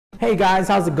Hey guys,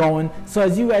 how's it going? So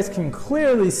as you guys can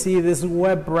clearly see, this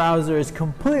web browser is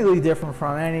completely different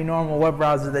from any normal web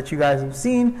browser that you guys have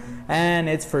seen, and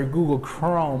it's for Google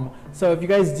Chrome. So if you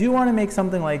guys do want to make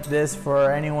something like this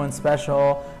for anyone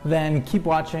special, then keep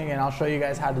watching and I'll show you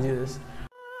guys how to do this.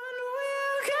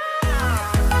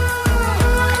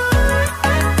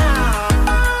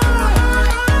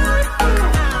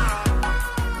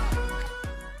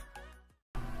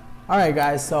 Alright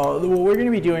guys, so what we're going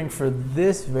to be doing for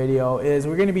this video is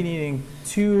we're going to be needing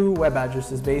two web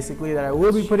addresses basically that I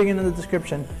will be putting in the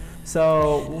description.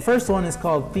 So the first one is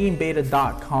called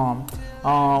themebeta.com.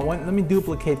 Let me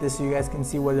duplicate this so you guys can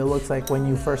see what it looks like when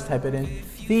you first type it in.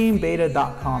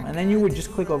 Themebeta.com, and then you would just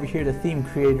click over here to theme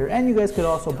creator, and you guys could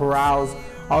also browse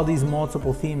all these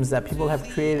multiple themes that people have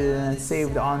created and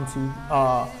saved onto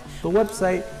the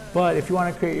website. But if you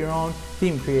want to create your own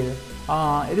theme creator,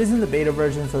 it is in the beta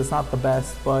version, so it's not the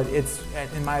best, but it's,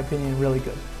 in my opinion, really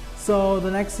good. So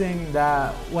the next thing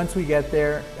that once we get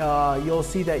there, you'll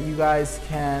see that you guys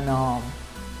can,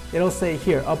 it'll say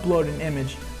here, upload an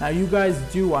image. Now you guys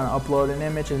do want to upload an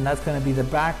image, and that's going to be the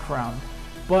background.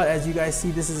 But as you guys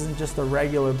see, this isn't just a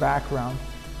regular background.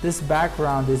 This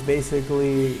background is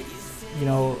basically, you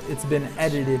know, it's been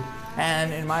edited.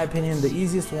 And in my opinion, the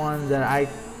easiest one that I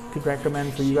could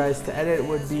recommend for you guys to edit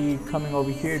would be coming over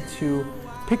here to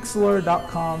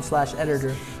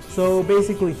pixlr.com/editor. So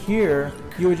basically here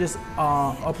you would just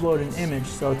upload an image.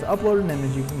 So to upload an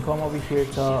image, you can come over here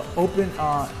to open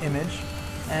image,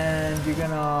 and you're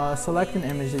gonna select an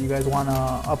image that you guys want to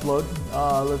upload.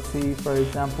 Let's see, for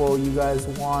example, you guys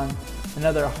want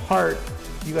another heart.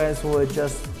 You guys would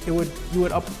just you would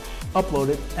upload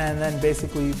it, and then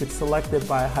basically you could select it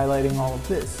by highlighting all of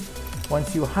this.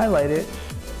 Once you highlight it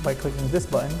by clicking this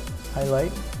button,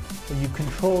 highlight, you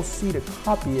Control-C to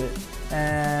copy it,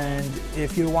 and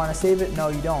if you want to save it, no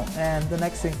you don't. And the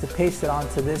next thing to paste it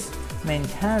onto this main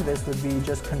canvas would be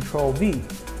just Control-V.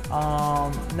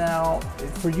 Now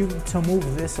for you to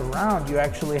move this around, you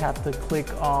actually have to click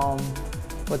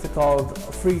what's it called,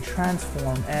 free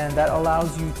transform, and that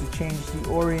allows you to change the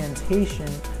orientation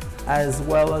as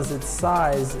well as its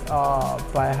size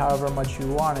by however much you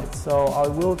want it. So I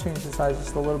will change the size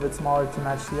just a little bit smaller to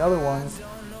match the other ones.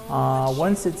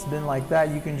 Once it's been like that,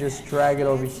 you can just drag it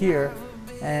over here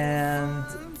and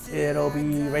it'll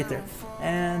be right there.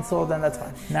 And so then that's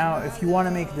fine. Now if you want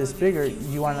to make this bigger,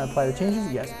 you want to apply the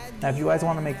changes? Yes. Now if you guys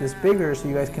want to make this bigger so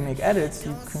you guys can make edits,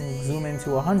 you can zoom into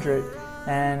 100.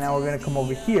 And now we're going to come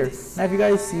over here. Now if you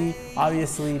guys see,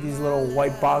 obviously these little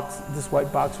white box, this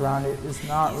white box around it is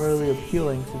not really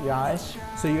appealing to the eye.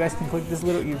 So you guys can click this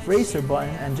little eraser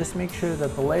button and just make sure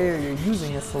that the layer you're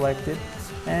using is selected,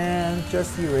 and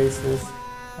just erase this,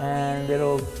 and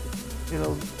it'll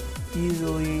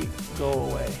easily go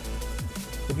away.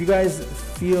 If you guys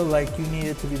feel like you need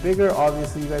it to be bigger,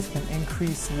 obviously you guys can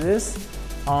increase this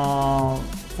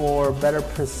for better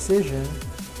precision.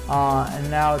 And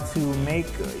now to make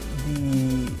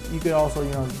you could also,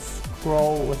 you know,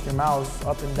 scroll with your mouse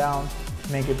up and down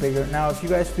to make it bigger. Now if you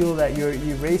guys feel that your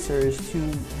eraser is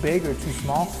too big or too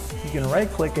small, you can right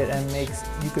click it and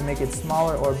you can make it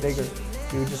smaller or bigger.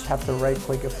 You just have to right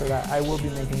click it for that. I will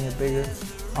be making it bigger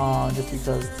just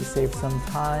because to save some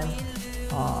time.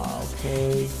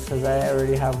 Okay, because I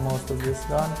already have most of this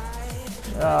done.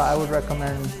 I would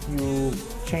recommend you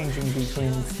changing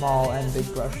between small and big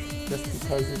brush, just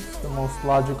because it's the most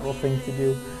logical thing to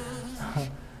do.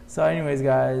 So anyways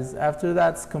guys, after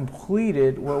that's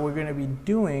completed, what we're going to be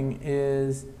doing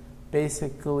is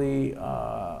basically,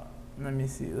 let me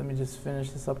see, let me just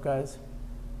finish this up guys.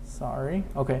 Sorry.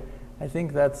 Okay, I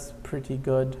think that's pretty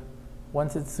good.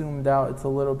 Once it's zoomed out, it's a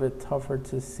little bit tougher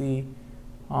to see.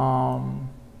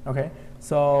 Okay,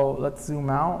 so let's zoom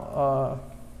out.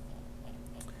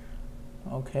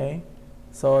 Okay,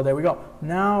 so there we go.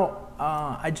 Now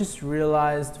I just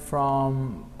realized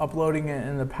from uploading it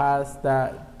in the past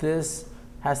that this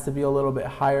has to be a little bit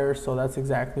higher, so that's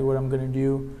exactly what I'm gonna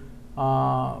do.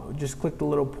 Just click the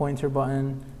little pointer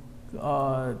button.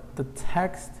 The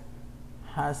text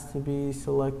has to be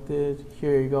selected.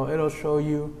 Here you go, it'll show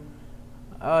you.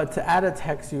 To add a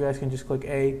text, you guys can just click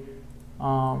A.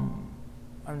 I'm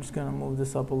just gonna move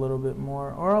this up a little bit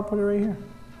more, or I'll put it right here.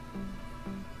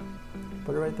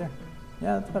 Put it right there.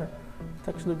 Yeah, that's better. It's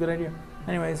actually a good idea.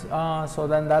 Anyways, so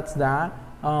then that's that.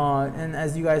 And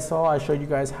as you guys saw, I showed you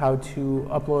guys how to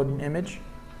upload an image,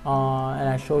 and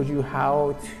I showed you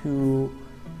how to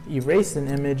erase an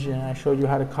image, and I showed you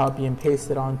how to copy and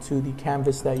paste it onto the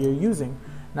canvas that you're using.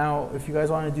 Now, if you guys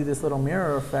want to do this little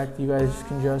mirror effect, you guys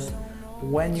can just,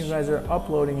 when you guys are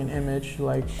uploading an image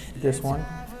like this one,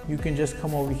 you can just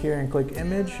come over here and click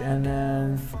image and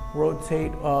then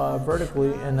rotate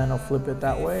vertically, and then it'll flip it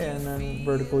that way, and then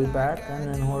vertically back,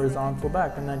 and then horizontal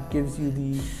back, and that gives you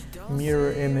the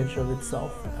mirror image of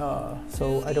itself.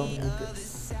 So I don't need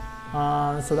this.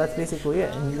 So that's basically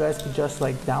it, and you guys could just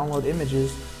like download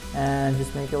images and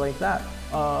just make it like that,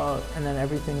 and then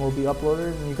everything will be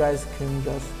uploaded, and you guys can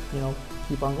just, you know,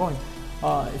 keep on going.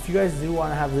 If you guys do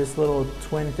want to have this little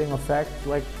twin thing effect,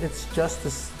 like it's just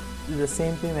the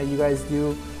same thing that you guys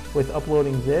do with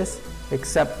uploading this,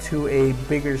 except to a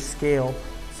bigger scale.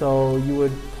 So you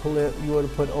would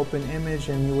put open image,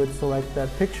 and you would select that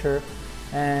picture,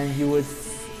 and you would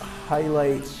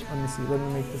highlight, let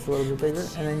me make this a little bit bigger,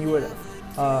 and then you would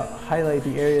highlight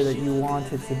the area that you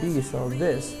want it to be, so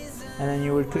this, and then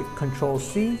you would click Control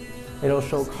C, it'll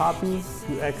show copy,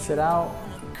 you exit out,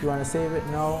 you want to save it,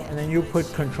 no, and then you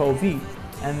put Control V,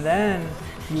 and then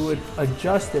you would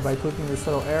adjust it by clicking this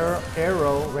little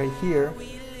arrow right here,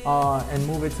 and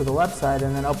move it to the left side,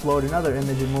 and then upload another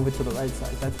image and move it to the right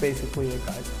side. That's basically it,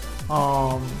 guys.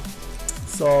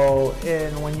 So,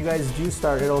 and when you guys do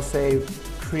start, it'll say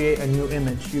create a new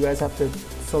image. You guys have to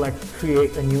select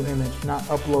create a new image, not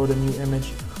upload a new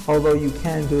image. Although you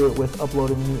can do it with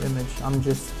uploading a new image.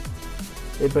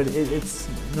 It's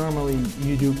normally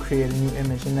you do create a new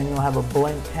image, and then you'll have a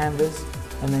blank canvas,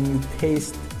 and then you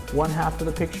paste one half of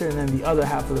the picture and then the other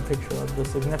half of the picture of the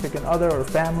significant other or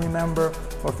family member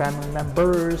or family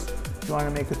members. If you want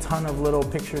to make a ton of little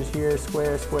pictures here,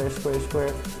 square, square, square, square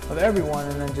of everyone,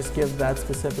 and then just give that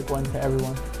specific one to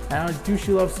everyone. And I do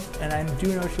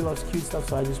know she loves cute stuff,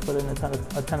 so I just put in a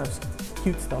ton of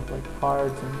cute stuff like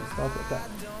cards and stuff like that.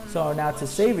 So now to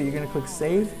save it, you're gonna click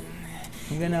save.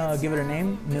 You're gonna give it a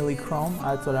name, Millie Chrome.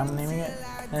 That's what I'm naming it.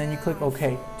 And then you click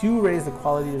OK. Do raise the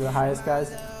quality to the highest,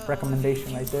 guys.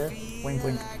 Recommendation right there. Wink,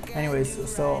 wink. Anyways,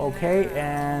 so OK,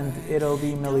 and it'll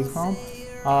be Millie Chrome.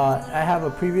 I have a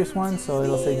previous one, so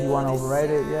it'll say, do you want to overwrite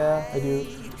it? Yeah, I do.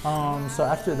 So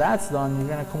after that's done, you're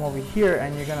gonna come over here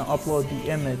and you're gonna upload the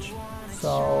image.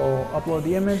 So upload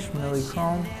the image, Millie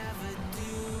Chrome.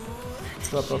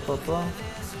 Blah, blah, blah, blah.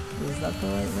 Is that the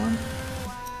right one?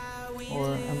 Or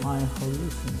am I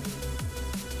hallucinating?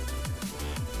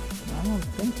 I don't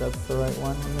think that's the right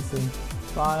one. Let me see.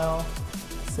 File,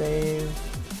 save.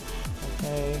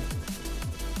 Okay.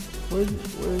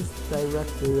 Where's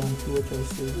directory onto which I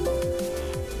see?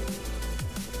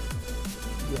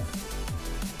 Yeah.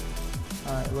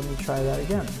 Alright, let me try that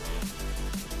again.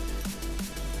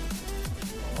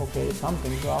 Okay,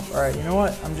 something's off. Alright, you know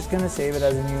what? I'm just gonna save it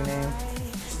as a new name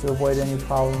just to avoid any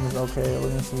problems. Okay,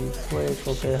 let me see. Click,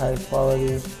 okay, high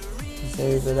quality.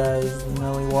 Save it as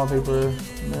Millie Wallpaper.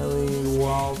 Millie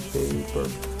Wallpaper.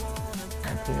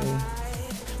 Okay.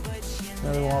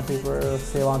 Millie Wallpaper.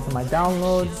 Save onto my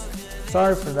downloads.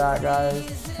 Sorry for that,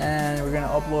 guys. And we're gonna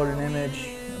upload an image,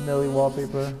 Millie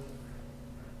Wallpaper.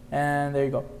 And there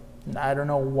you go. I don't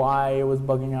know why it was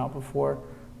bugging out before.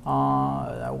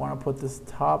 I want to put this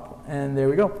top, and there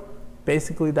we go.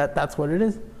 Basically, that's what it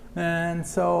is. And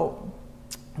so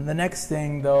the next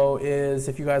thing though is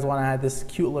if you guys want to add this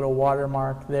cute little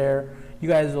watermark there, you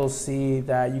guys will see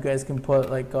that you guys can put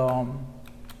like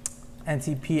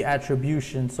NTP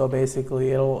attribution. So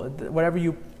basically it'll, whatever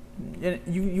you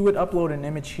would upload an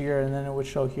image here and then it would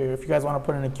show here. If you guys want to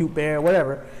put in a cute bear,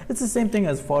 whatever, it's the same thing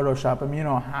as Photoshop. I mean, you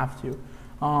don't have to.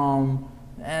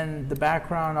 And the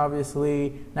background,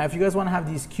 obviously. Now, if you guys want to have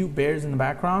these cute bears in the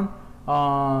background,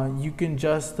 you can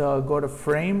just go to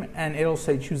frame and it'll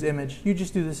say choose image. You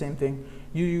just do the same thing.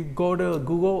 You go to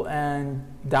Google and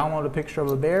download a picture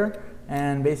of a bear,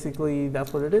 and basically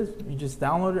that's what it is. You just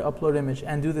download it, upload image,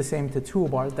 and do the same to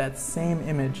toolbar, that same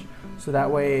image, so that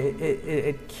way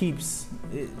it keeps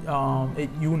it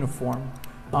uniform.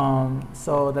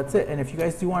 So that's it. And if you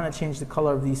guys do want to change the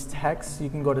color of these texts, you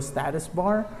can go to status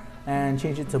bar and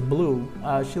change it to blue.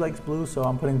 She likes blue, so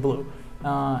I'm putting blue.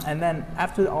 And then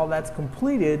after all that's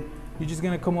completed, you're just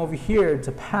gonna come over here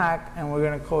to pack, and we're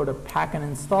gonna go to pack and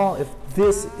install if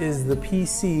this is the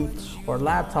PC or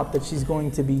laptop that she's going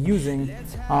to be using.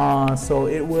 So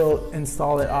it will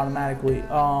install it automatically.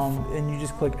 And you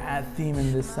just click add theme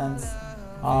in this sense.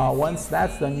 Once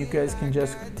that's done, you guys can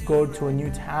just go to a new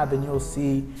tab and you'll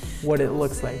see what it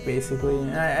looks like basically.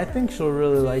 And I think she'll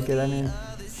really like it. I mean,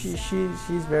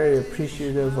 she's very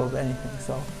appreciative of anything.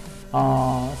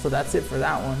 So that's it for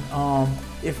that one.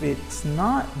 If it's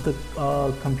not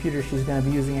the computer she's going to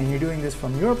be using and you're doing this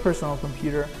from your personal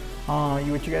computer,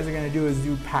 what you guys are going to do is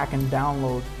do pack and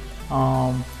download.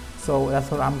 So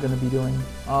that's what I'm going to be doing.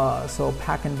 So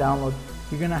pack and download.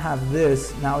 You're gonna have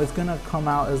this. Now it's gonna come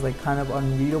out as like kind of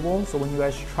unreadable. So when you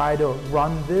guys try to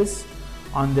run this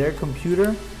on their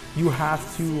computer, you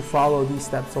have to follow these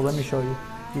steps. So let me show you.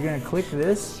 You're gonna click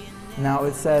this. Now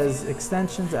it says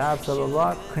extensions, apps, blah, blah,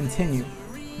 blah, continue.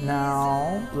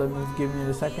 Now, let me give you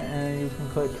a second, and then you can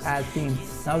click add theme.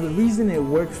 Now the reason it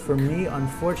works for me,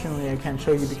 unfortunately I can't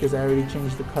show you because I already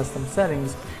changed the custom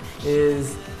settings,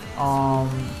 is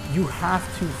you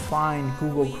have to find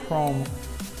Google Chrome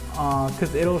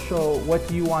because it'll show what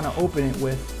do you want to open it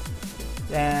with.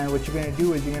 And what you're going to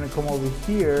do is you're going to come over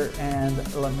here and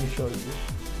let me show you.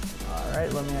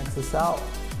 Alright, let me X this out.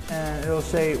 And it'll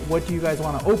say what do you guys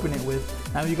want to open it with.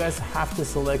 Now you guys have to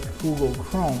select Google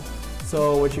Chrome.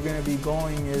 So what you're going to be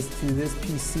going is to this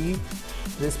PC,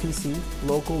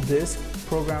 local disk,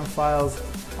 program files,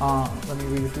 let me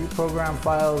read it for you, program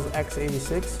files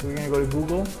x86. We're going to go to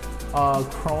Google,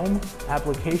 Chrome,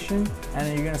 application, and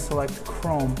then you're going to select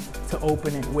Chrome to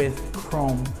open it with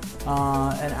Chrome.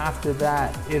 And after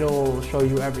that, it'll show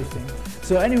you everything.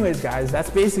 So anyways, guys, that's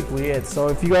basically it. So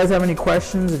if you guys have any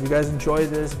questions, if you guys enjoy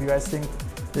this, if you guys think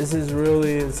this is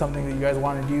really something that you guys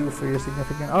want to do for your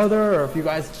significant other, or if you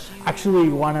guys actually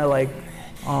want to like,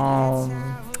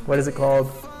 what is it called?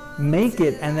 Make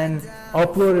it and then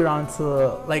upload it onto,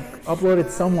 like upload it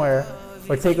somewhere,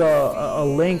 or take a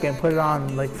link and put it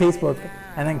on like Facebook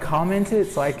and then comment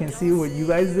it so I can see what you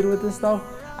guys did with this stuff.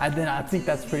 And then I think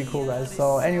that's pretty cool, guys.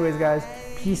 So anyways, guys,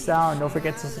 peace out, and don't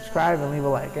forget to subscribe and leave a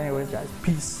like. Anyways, guys,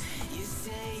 peace.